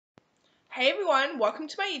Hey everyone, welcome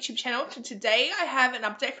to my YouTube channel. So today I have an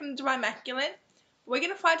update from the Divine Masculine. We're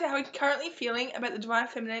going to find out how he's currently feeling about the Divine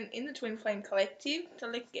Feminine in the Twin Flame Collective. So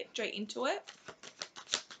let's get straight into it.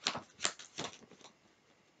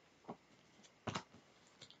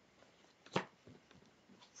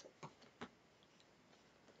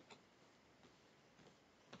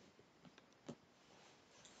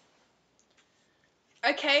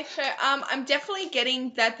 Okay, so I'm definitely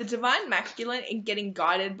getting that the Divine Masculine is getting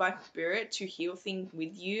guided by Spirit to heal things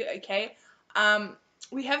with you, okay?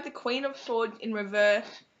 We have the Queen of Swords in reverse,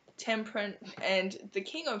 Temperance, and the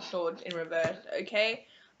King of Swords in reverse, okay?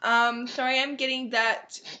 So I am getting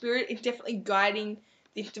that Spirit is definitely guiding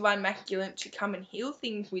this Divine Masculine to come and heal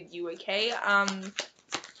things with you, okay?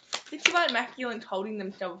 This Divine Masculine's holding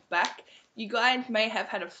themselves back. You guys may have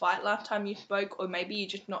had a fight last time you spoke, or maybe you're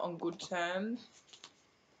just not on good terms.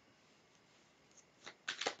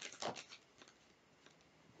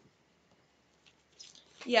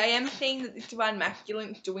 Yeah, I am seeing that this Divine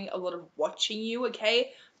Masculine is doing a lot of watching you,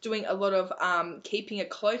 okay? Doing a lot of keeping a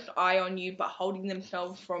close eye on you, but holding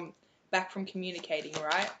themselves back from communicating,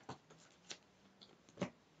 right?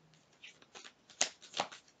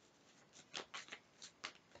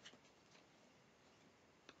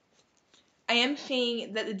 I am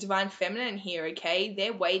seeing that the Divine Feminine here, okay?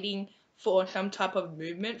 They're waiting for some type of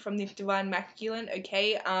movement from this Divine Masculine,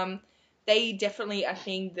 okay? They definitely are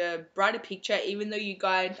seeing the brighter picture, even though you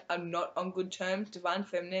guys are not on good terms. Divine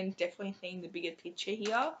Feminine definitely seeing the bigger picture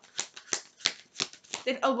here.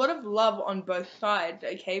 There's a lot of love on both sides,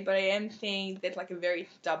 okay, but I am seeing there's like a very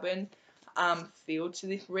stubborn feel to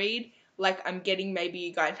this read. Like I'm getting maybe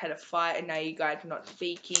you guys had a fight and now you guys are not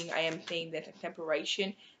speaking. I am seeing there's a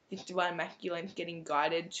separation. This Divine Masculine is getting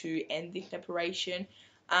guided to end this separation.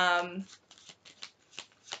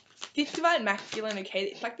 This Divine Masculine, okay,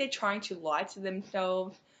 it's like they're trying to lie to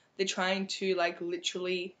themselves. They're trying to like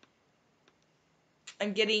literally.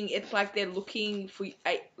 I'm getting it's like they're looking for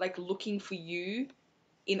looking for you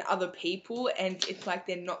in other people, and it's like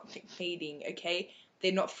they're not succeeding, okay?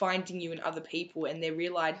 They're not finding you in other people, and they're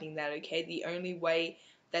realizing that, okay? The only way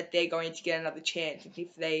that they're going to get another chance is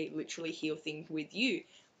if they literally heal things with you.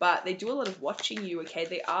 But they do a lot of watching you, okay?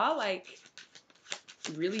 They are like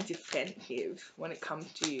really defensive when it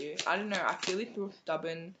comes to you. I don't know, I feel this real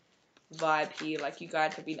stubborn vibe here, like you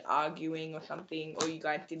guys have been arguing or something, or you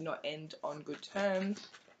guys did not end on good terms.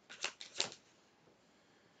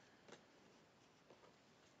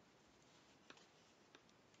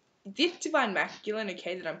 This Divine Masculine,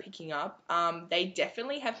 okay, that I'm picking up, they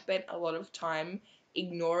definitely have spent a lot of time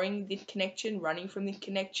ignoring this connection, running from this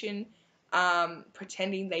connection,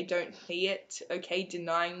 pretending they don't see it, okay,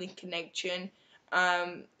 denying this connection.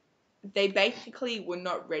 They basically were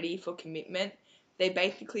not ready for commitment. They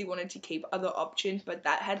basically wanted to keep other options, but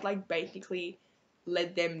that had like basically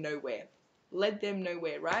led them nowhere. Led them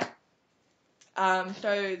nowhere, right?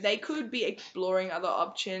 So they could be exploring other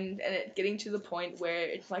options and it's getting to the point where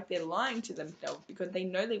it's like they're lying to themselves because they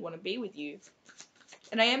know they want to be with you.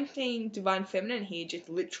 And I am seeing Divine Feminine here just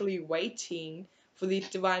literally waiting for this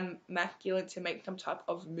Divine Masculine to make some type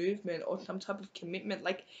of movement or some type of commitment.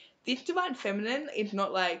 Like, this Divine Feminine is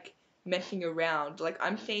not like messing around. Like,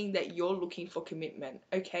 I'm saying that you're looking for commitment,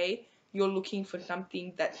 okay? You're looking for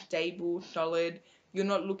something that's stable, solid. You're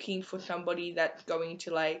not looking for somebody that's going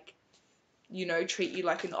to like treat you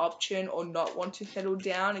like an option or not want to settle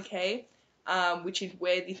down, okay? Which is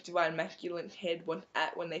where this Divine Masculine's head was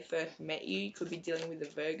at when they first met you. You could be dealing with a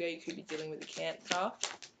Virgo, you could be dealing with a Cancer.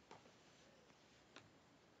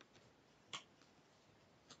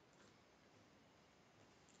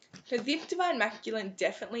 So this Divine Masculine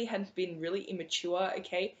definitely has been really immature,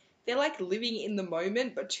 okay? They're like living in the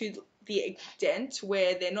moment, but to the extent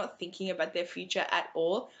where they're not thinking about their future at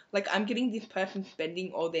all. Like, I'm getting this person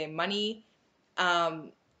spending all their money,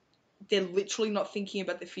 they're literally not thinking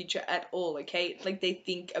about the future at all, okay? It's like they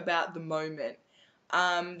think about the moment.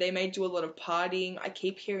 They may do a lot of partying. I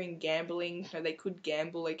keep hearing gambling, so they could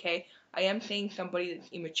gamble, okay? I am seeing somebody that's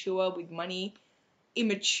immature with money,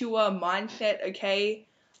 immature mindset, okay?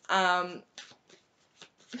 Um,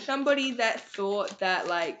 Somebody that thought that,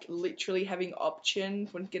 like, literally having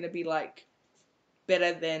options was gonna be, like,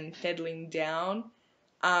 better than settling down.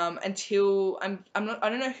 Until I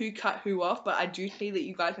don't know who cut who off, but I do see that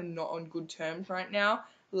you guys are not on good terms right now.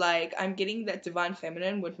 Like, I'm getting that Divine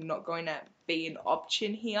Feminine was not going to be an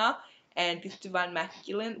option here, and this Divine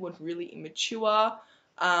Masculine was really immature.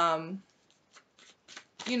 Um,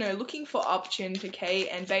 looking for options, okay,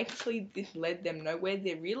 and basically this led them nowhere.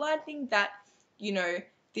 They're realizing that, you know,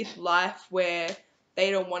 this life where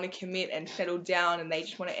they don't want to commit and settle down and they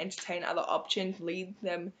just want to entertain other options leads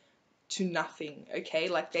them to nothing, okay?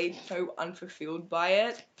 Like, they're so unfulfilled by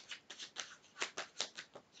it.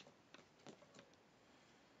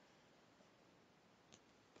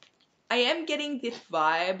 I am getting this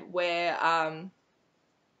vibe where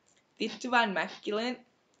this divine masculine,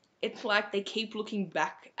 it's like they keep looking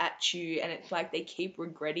back at you, and it's like they keep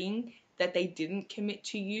regretting that they didn't commit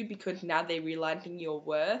to you because now they're realizing your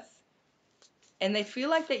worth. And they feel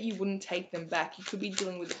like that you wouldn't take them back. You could be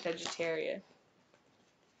dealing with a Sagittarius.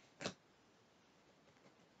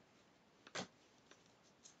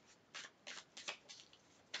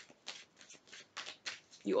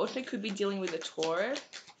 You also could be dealing with a Taurus.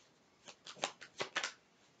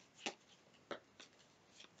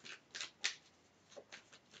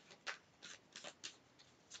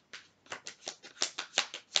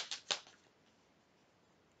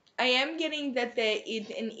 I am getting that there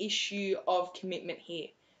is an issue of commitment here.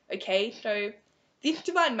 Okay, so this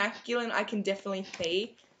divine masculine, I can definitely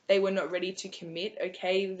see they were not ready to commit.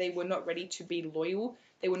 Okay, they were not ready to be loyal.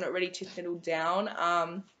 They were not ready to settle down.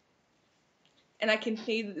 And I can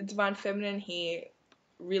see that the divine feminine here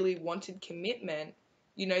really wanted commitment.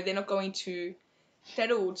 You know, they're not going to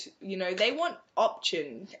settle. You know, they want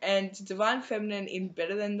options, and divine feminine is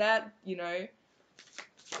better than that. You know.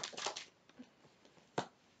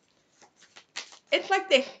 It's like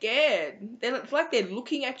they're scared. It's like they're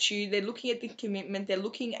looking at you, they're looking at this commitment, they're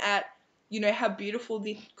looking at, you know, how beautiful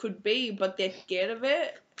this could be, but they're scared of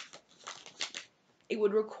it. It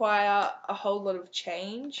would require a whole lot of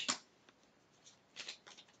change.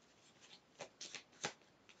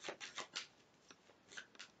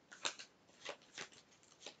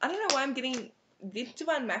 I don't know why I'm getting this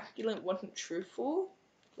divine masculine wasn't truthful.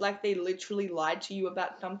 Like they literally lied to you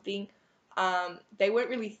about something. They weren't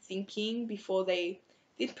really thinking before they.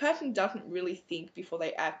 This person doesn't really think before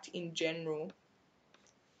they act in general.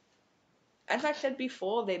 As I said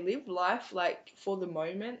before, they live life like for the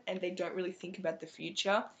moment and they don't really think about the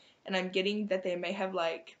future. And I'm getting that they may have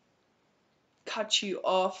like cut you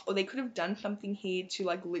off, or they could have done something here to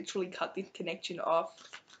like literally cut this connection off.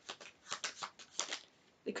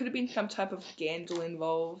 There could have been some type of scandal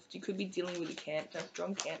involved. You could be dealing with a Cancer,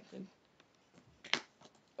 strong Cancer,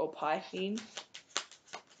 or Pisces.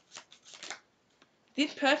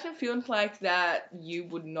 This person feels like that you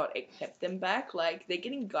would not accept them back. Like they're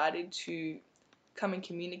getting guided to come and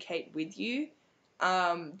communicate with you.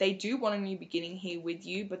 They do want a new beginning here with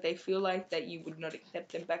you, but they feel like that you would not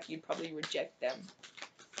accept them back. You'd probably reject them.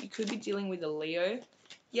 You could be dealing with a Leo.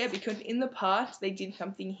 Yeah, because in the past they did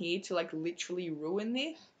something here to like literally ruin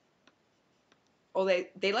this. Or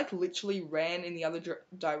they like literally ran in the other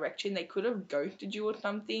direction. They could have ghosted you or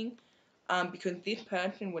something. Because this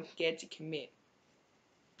person was scared to commit.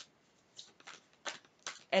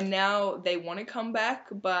 And now they want to come back,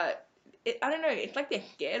 but I don't know, it's like they're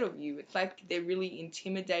scared of you. It's like they're really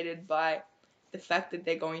intimidated by the fact that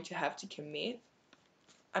they're going to have to commit.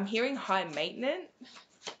 I'm hearing high maintenance.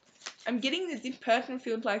 I'm getting that this person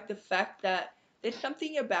feels like the fact that there's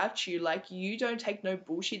something about you, like you don't take no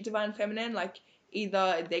bullshit, divine feminine. Like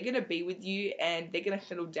either they're going to be with you and they're going to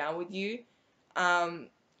settle down with you.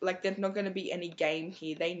 Like there's not going to be any game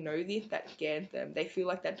here. They know this, that scares them. They feel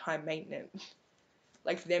like that's high maintenance.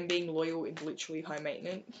 Like them being loyal is literally high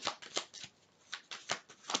maintenance.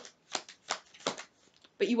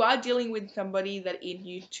 But you are dealing with somebody that is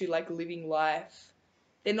used to like living life.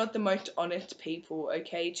 They're not the most honest people,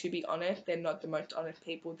 okay? To be honest, they're not the most honest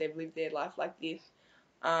people. They've lived their life like this.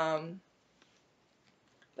 But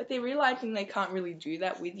they're realizing they can't really do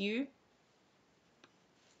that with you.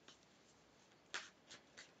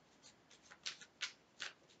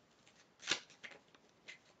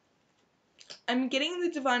 I'm getting the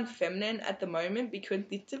divine feminine at the moment because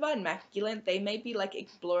this divine masculine, they may be like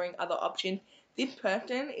exploring other options. This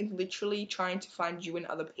person is literally trying to find you and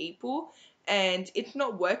other people, and it's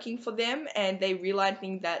not working for them, and they're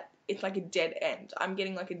realizing that it's like a dead end. I'm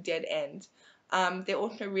getting like a dead end. They're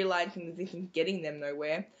also realizing that this is getting them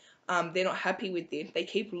nowhere. They're not happy with this. They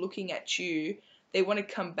keep looking at you. They want to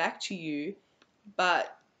come back to you,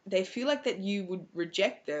 but they feel like that you would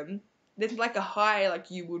reject them. There's like a high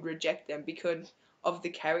like you would reject them because of the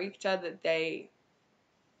character that they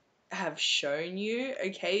have shown you.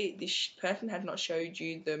 Okay, this person has not showed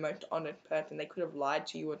you the most honest person. They could have lied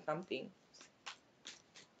to you or something.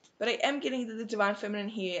 But I am getting the divine feminine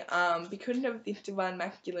here. Because of this divine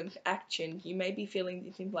masculine's action, you may be feeling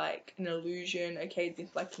this is like an illusion. Okay, this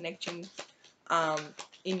like connection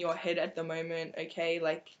in your head at the moment. Okay,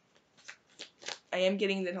 like I am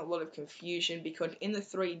getting there's a lot of confusion because in the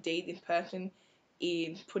 3D, this person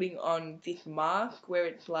is putting on this mask where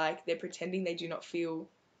it's like they're pretending they do not feel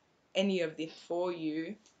any of this for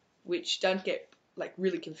you. which don't get like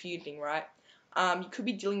really confusing, right? You could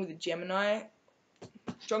be dealing with a Gemini,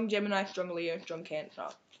 strong Leo, strong Cancer.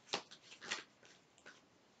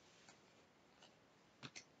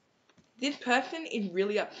 This person is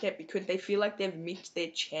really upset because they feel like they've missed their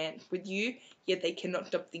chance with you, yet they cannot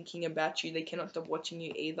stop thinking about you. They cannot stop watching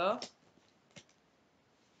you either.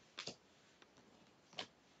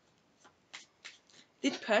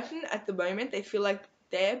 This person at the moment, they feel like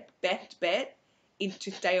their best bet is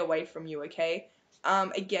to stay away from you, okay?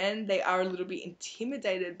 Again, they are a little bit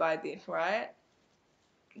intimidated by this, right?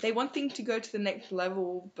 They want things to go to the next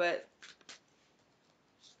level, but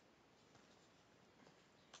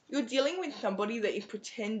you're dealing with somebody that is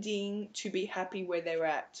pretending to be happy where they're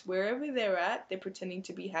at. Wherever they're at, they're pretending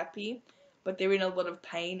to be happy, but they're in a lot of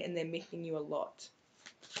pain and they're missing you a lot.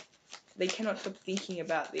 They cannot stop thinking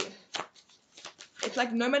about this. It's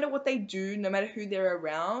like no matter what they do, no matter who they're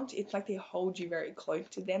around, it's like they hold you very close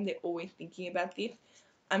to them. They're always thinking about this.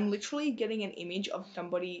 I'm literally getting an image of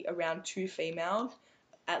somebody around two females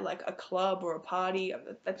at like a club or a party.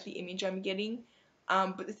 That's the image I'm getting.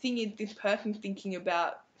 But the thing is, this person's thinking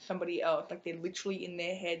about somebody else. Like they're literally in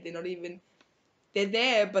their head. They're not even, they're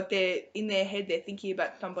there, but they're in their head. They're thinking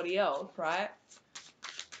about somebody else, right?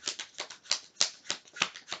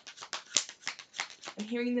 I'm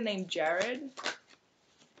hearing the name Jared.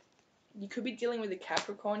 You could be dealing with a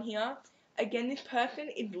Capricorn here. Again, this person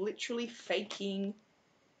is literally faking.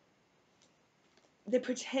 They're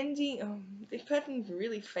pretending. This person's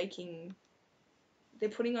really faking. They're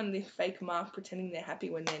putting on this fake mask, pretending they're happy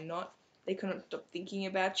when they're not. They cannot stop thinking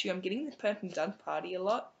about you. I'm getting this person does party a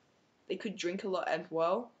lot. They could drink a lot as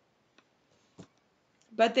well.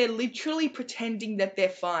 But they're literally pretending that they're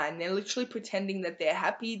fine. They're literally pretending that they're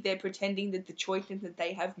happy. They're pretending that the choices that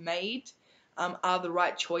they have made are the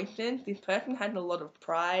right choices. This person has a lot of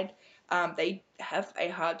pride. They have a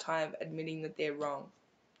hard time admitting that they're wrong,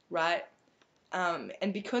 right?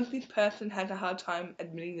 And because this person has a hard time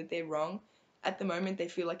admitting that they're wrong, at the moment they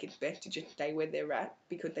feel like it's best to just stay where they're at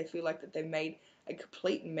because they feel like that they've made a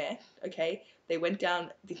complete mess, okay? They went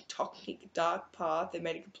down this toxic, dark path. They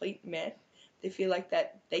made a complete mess. They feel like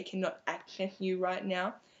that they cannot access you right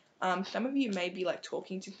now. Some of you may be like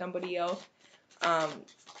talking to somebody else.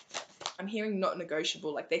 I'm hearing not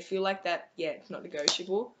negotiable. Like they feel like that, yeah, it's not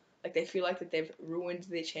negotiable. Like they feel like that they've ruined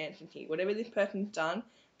their chances here. Whatever this person's done,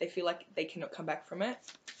 they feel like they cannot come back from it.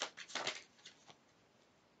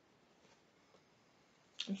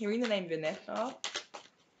 I'm hearing the name Vanessa.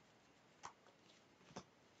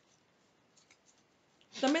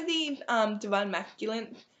 Some of these divine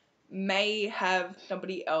masculines may have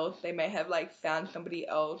somebody else. They may have like found somebody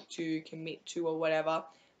else to commit to or whatever.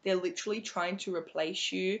 They're literally trying to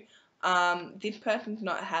replace you. This person's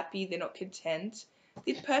not happy. They're not content.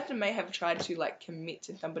 This person may have tried to like commit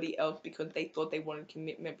to somebody else because they thought they wanted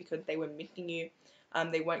commitment because they were missing you.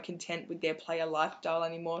 They weren't content with their player lifestyle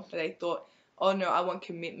anymore, so they thought, oh no, I want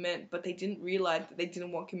commitment, but they didn't realize that they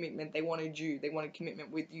didn't want commitment. They wanted you. They wanted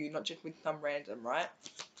commitment with you, not just with some random, right?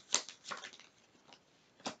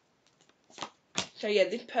 So yeah,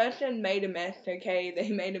 this person made a mess, okay? They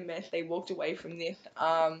made a mess. They walked away from this.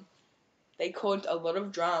 They caused a lot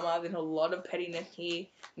of drama. There's a lot of pettiness here.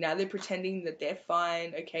 Now they're pretending that they're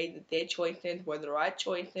fine, okay? That their choices were the right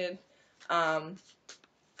choices.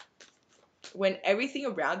 When everything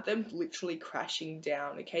around them's literally crashing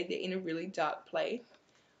down, okay? They're in a really dark place.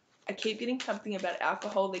 I keep getting something about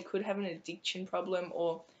alcohol. They could have an addiction problem,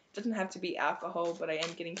 or it doesn't have to be alcohol, but I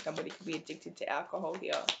am getting somebody could be addicted to alcohol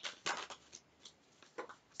here.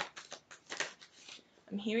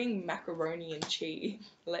 I'm hearing macaroni and cheese.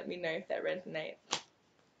 Let me know if that resonates.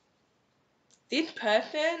 This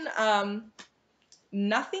person,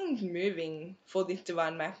 nothing's moving for this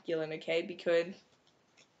divine masculine, okay? Because,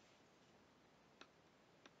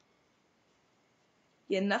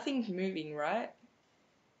 yeah, nothing's moving, right?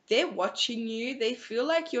 They're watching you. They feel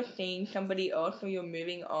like you're seeing somebody else or you're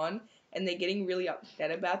moving on, and they're getting really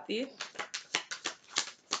upset about this.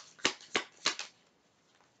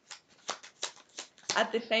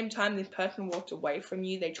 At the same time, this person walked away from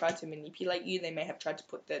you. They tried to manipulate you. They may have tried to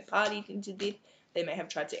put third parties into this. They may have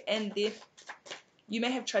tried to end this. You may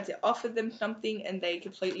have tried to offer them something and they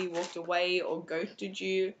completely walked away or ghosted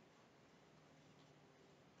you.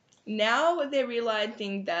 Now they're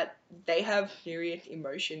realizing that they have serious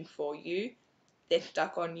emotion for you. They're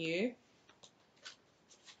stuck on you.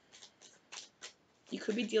 You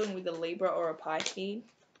could be dealing with a Libra or a Pisces.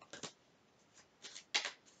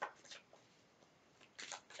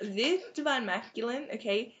 This divine masculine,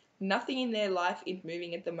 okay, nothing in their life is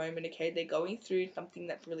moving at the moment, okay? They're going through something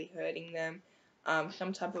that's really hurting them.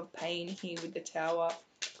 Some type of pain here with the Tower.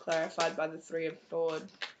 clarified by the Three of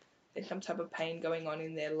Swords. There's some type of pain going on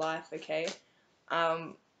in their life, okay?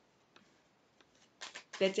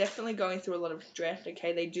 They're definitely going through a lot of stress,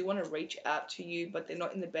 okay? They do want to reach out to you, but they're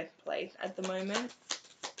not in the best place at the moment.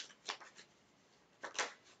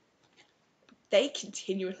 They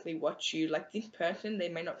continuously watch you. Like, this person, they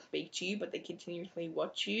may not speak to you, but they continuously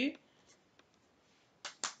watch you.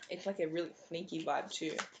 It's like a really sneaky vibe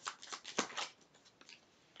too.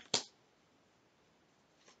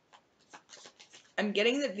 I'm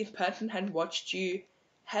getting that this person had watched you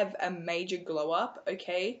have a major glow up,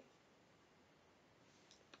 okay?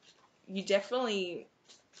 You definitely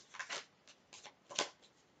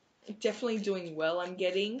doing well, I'm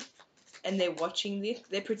getting. And they're watching this.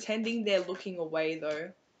 They're pretending they're looking away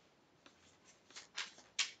though.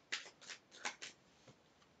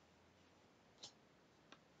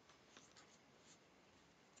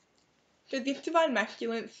 So this Divine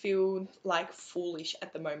Masculine feels like foolish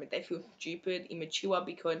at the moment. They feel stupid, immature,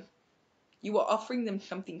 because you were offering them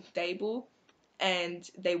something stable and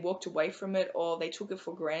they walked away from it, or they took it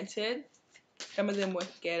for granted. Some of them were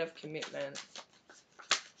scared of commitment.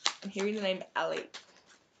 I'm hearing the name Alex.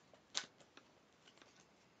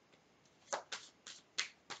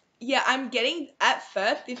 Yeah, I'm getting, at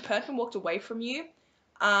first, this person walked away from you.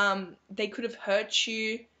 They could have hurt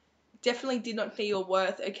you. Definitely did not see your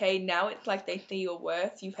worth, okay? Now it's like they see your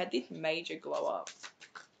worth. You've had this major glow up.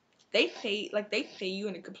 They see you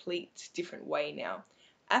in a complete different way now.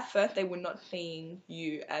 At first, they were not seeing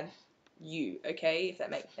you as you, okay? If that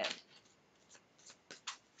makes sense.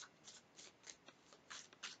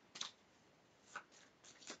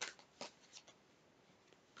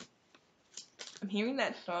 I'm hearing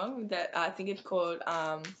that song that I think it's called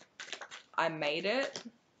I Made It.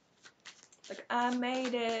 Like, I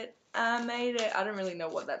made it, I made it. I don't really know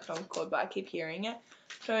what that song's called, but I keep hearing it.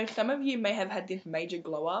 So some of you may have had this major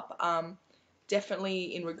glow up,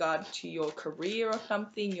 definitely in regard to your career or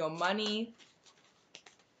something, your money.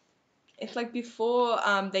 It's like before,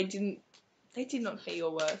 they did not see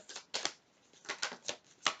your worth.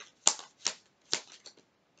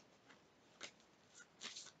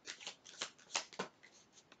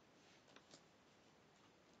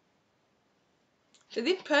 So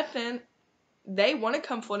this person, they want to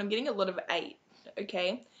come forward. I'm getting a lot of 8,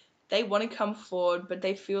 okay? They want to come forward, but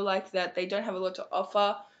they feel like that they don't have a lot to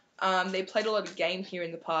offer. They played a lot of games here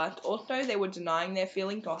in the past. Also, they were denying their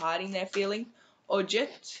feelings or hiding their feelings, or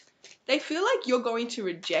just, they feel like you're going to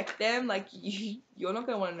reject them. Like, you're not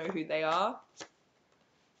going to want to know who they are.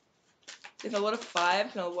 There's a lot of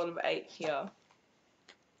 5s and a lot of 8s here.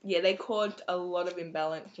 Yeah, they caused a lot of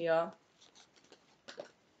imbalance here.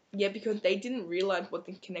 Yeah, because they didn't realize what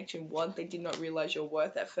the connection was. They did not realize your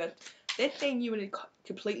worth at first. They're seeing you in a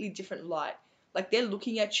completely different light. Like, they're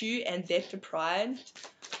looking at you and they're surprised.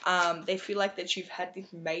 They feel like that you've had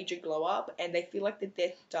this major glow up, and they feel like that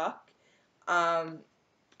they're stuck. I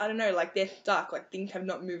don't know, like they're stuck. Like, things have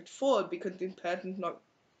not moved forward because this person's not.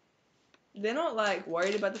 They're not like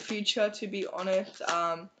worried about the future, to be honest.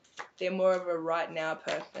 They're more of a right now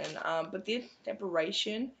person. But this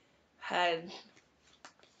separation had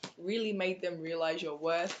really made them realize your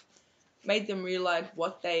worth, made them realize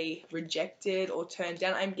what they rejected or turned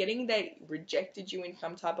down. I'm getting they rejected you in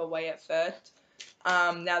some type of way at first.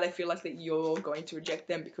 Now they feel like that you're going to reject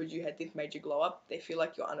them because you had this major glow up. They feel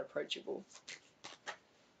like you're unapproachable.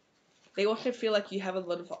 They also feel like you have a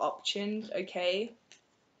lot of options, okay?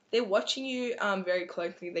 They're watching you very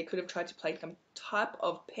closely. They could have tried to play some type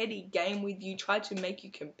of petty game with you, tried to make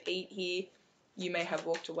you compete here. You may have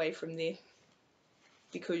walked away from this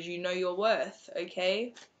because you know your worth,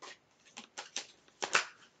 okay?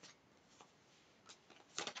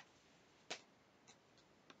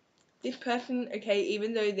 This person, okay,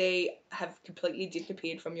 even though they have completely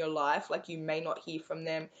disappeared from your life, like you may not hear from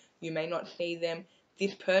them, you may not see them,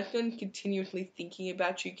 this person continuously thinking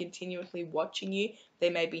about you, continuously watching you. They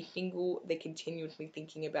may be single, they're continuously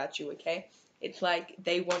thinking about you, okay? It's like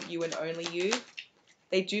they want you and only you.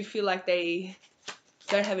 They do feel like they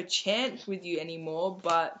don't have a chance with you anymore,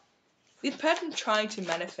 but this person's trying to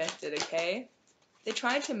manifest it, okay? They're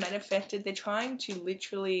trying to manifest it. They're trying to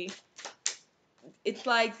literally, it's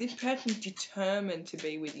like this person's determined to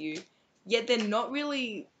be with you, yet they're not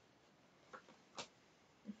really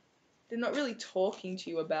talking to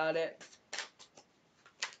you about it.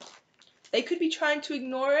 They could be trying to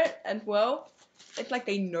ignore it as well. It's like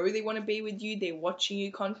they know they want to be with you. They're watching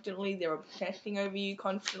you constantly. They're obsessing over you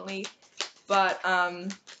constantly. But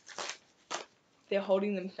they're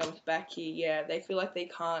holding themselves back here. Yeah, they feel like they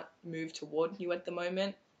can't move toward you at the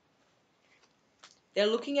moment. They're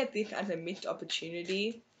looking at this as a missed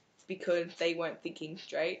opportunity. because they weren't thinking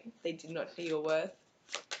straight. They did not see your worth.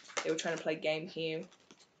 They were trying to play games here.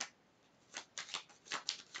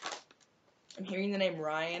 I'm hearing the name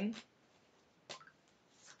Ryan.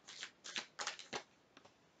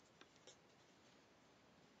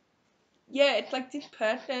 Yeah, it's like this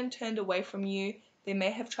person turned away from you. They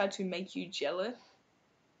may have tried to make you jealous.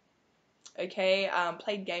 Okay,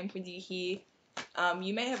 played games with you here.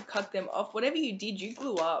 You may have cut them off. Whatever you did, you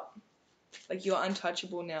grew up. Like, you're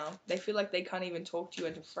untouchable now. They feel like they can't even talk to you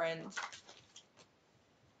as a friend.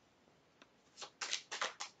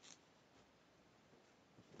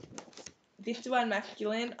 This divine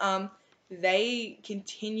masculine, they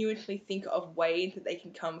continuously think of ways that they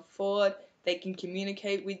can come forward. They can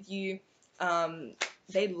communicate with you. Um,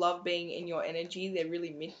 they love being in your energy. They're really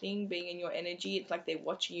missing being in your energy. It's like they're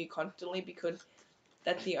watching you constantly because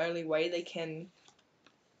that's the only way they can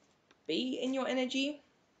be in your energy.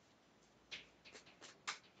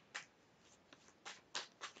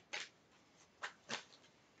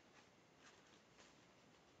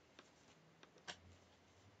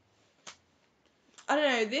 I don't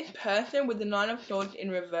know, this person with the Nine of Swords in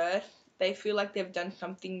reverse, they feel like they've done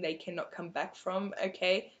something they cannot come back from,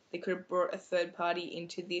 okay? They could have brought a third party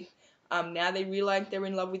into this. Now they realize they're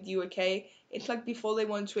in love with you, okay? It's like before they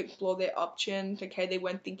wanted to explore their options, okay? They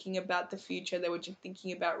weren't thinking about the future, they were just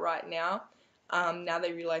thinking about right now. Now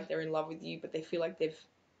they realize they're in love with you, but they feel like they've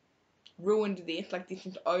ruined this, like this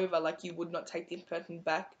is over, like you would not take this person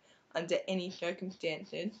back under any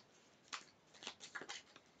circumstances.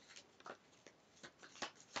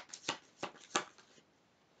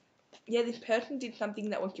 Yeah, this person did something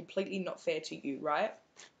that was completely not fair to you, right?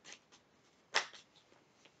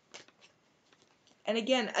 And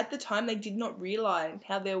again, at the time, they did not realize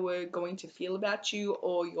how they were going to feel about you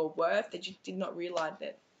or your worth. They just did not realize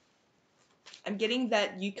it. I'm getting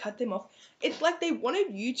that you cut them off. It's like they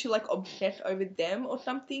wanted you to like obsess over them or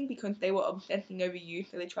something because they were obsessing over you.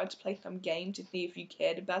 So they tried to play some game to see if you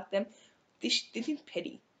cared about them. This is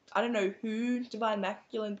petty. I don't know who divine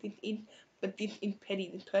masculine this is, but this is petty.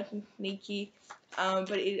 This person's sneaky.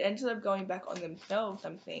 But it ended up going back on themselves,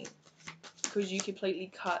 I'm saying, because you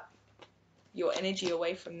completely cut your energy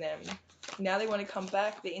away from them. Now they want to come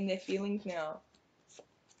back. They're in their feelings now.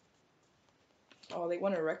 Oh, they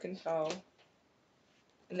want to reconcile.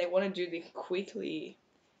 And they want to do this quickly.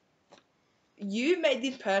 You made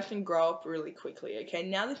this person grow up really quickly, okay?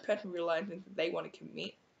 Now this person realizes that they want to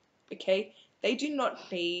commit, okay? They do not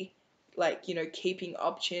see, like, you know, keeping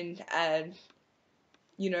options as,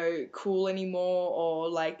 you know, cool anymore, or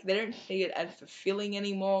like, they don't see it as fulfilling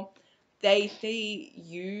anymore. They see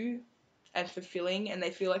you as fulfilling, and they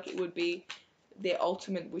feel like it would be their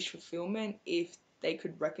ultimate wish fulfillment if they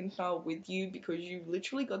could reconcile with you, because you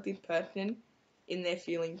literally got this person in their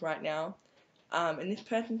feelings right now. And this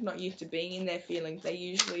person's not used to being in their feelings. They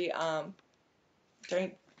usually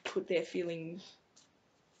don't put their feelings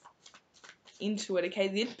into it, okay?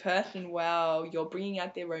 This person, wow, you're bringing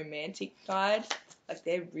out their romantic side. Like,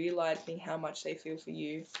 they're realizing how much they feel for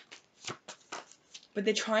you. But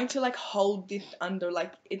they're trying to, like, hold this under,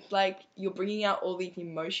 like, it's like you're bringing out all these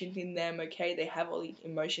emotions in them, okay? They have all these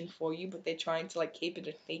emotions for you, but they're trying to, like, keep it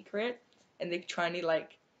a secret. And they're trying to,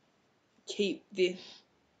 like, keep this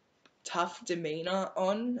tough demeanor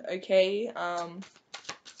on, okay? I'm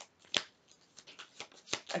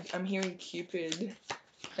hearing Cupid.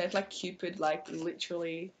 So it's like Cupid, like,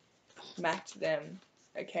 literally smacked them,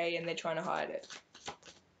 okay? And they're trying to hide it.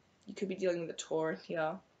 You could be dealing with a Taurus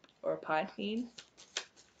here, or a Pisces.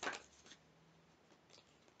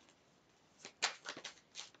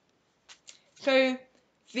 So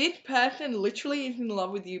this person literally is in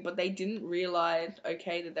love with you, but they didn't realize,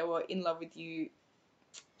 okay, that they were in love with you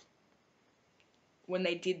when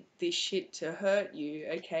they did this shit to hurt you,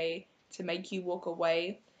 okay, to make you walk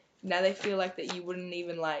away. Now they feel like that you wouldn't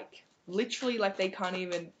even, like, literally, like, they can't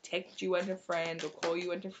even text you as a friend or call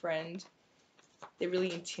you as a friend. They're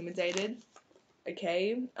really intimidated,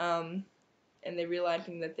 okay? And they're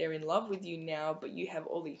realizing that they're in love with you now, but you have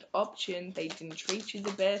all these options. They didn't treat you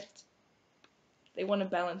the best. They want to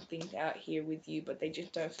balance things out here with you, but they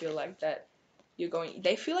just don't feel like that you're going.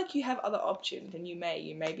 They feel like you have other options, and you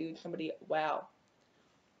may be with somebody. Wow.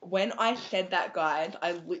 When I said that, guys,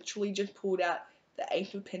 I literally just pulled out the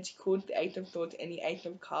Ace of Pentacles, the Ace of Swords, and the Ace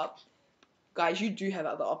of Cups. Guys, you do have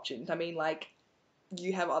other options. I mean, like,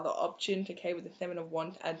 you have other options, okay, with the Seven of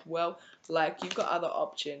Wands as well. Like, you've got other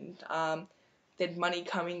options. There's money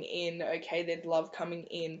coming in, okay, there's love coming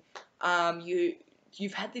in.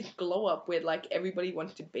 You've had this glow up where, like, everybody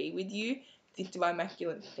wants to be with you. This divine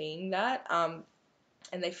masculine seeing that, and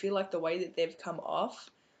they feel like the way that they've come off,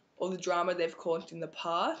 or the drama they've caused in the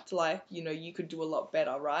past. Like, you know, you could do a lot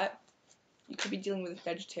better, right? You could be dealing with a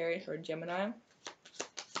Sagittarius or a Gemini.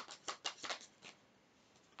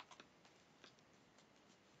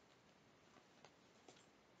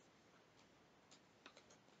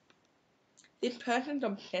 This person's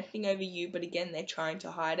obsessing over you, but again, they're trying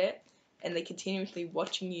to hide it, and they're continuously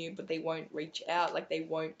watching you, but they won't reach out. Like they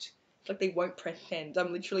won't press send.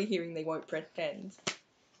 I'm literally hearing they won't press send.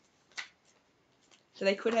 So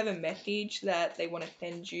they could have a message that they want to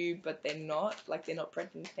send you, but they're not. Like they're not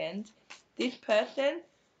pressing send. This person,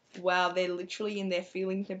 wow, they're literally in their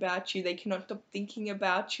feelings about you. They cannot stop thinking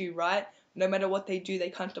about you, right? No matter what they do, they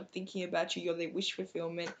can't stop thinking about you. You're their wish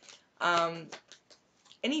fulfillment.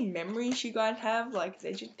 Any memories you guys have, like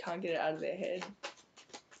they just can't get it out of their head.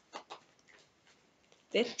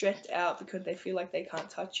 They're stressed out because they feel like they can't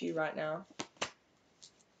touch you right now.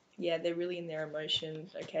 Yeah, they're really in their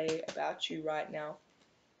emotions, okay, about you right now.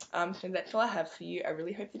 So that's all I have for you. I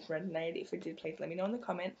really hope this resonated. If it did, please let me know in the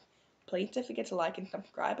comments. Please don't forget to like and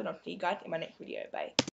subscribe, and I'll see you guys in my next video. Bye.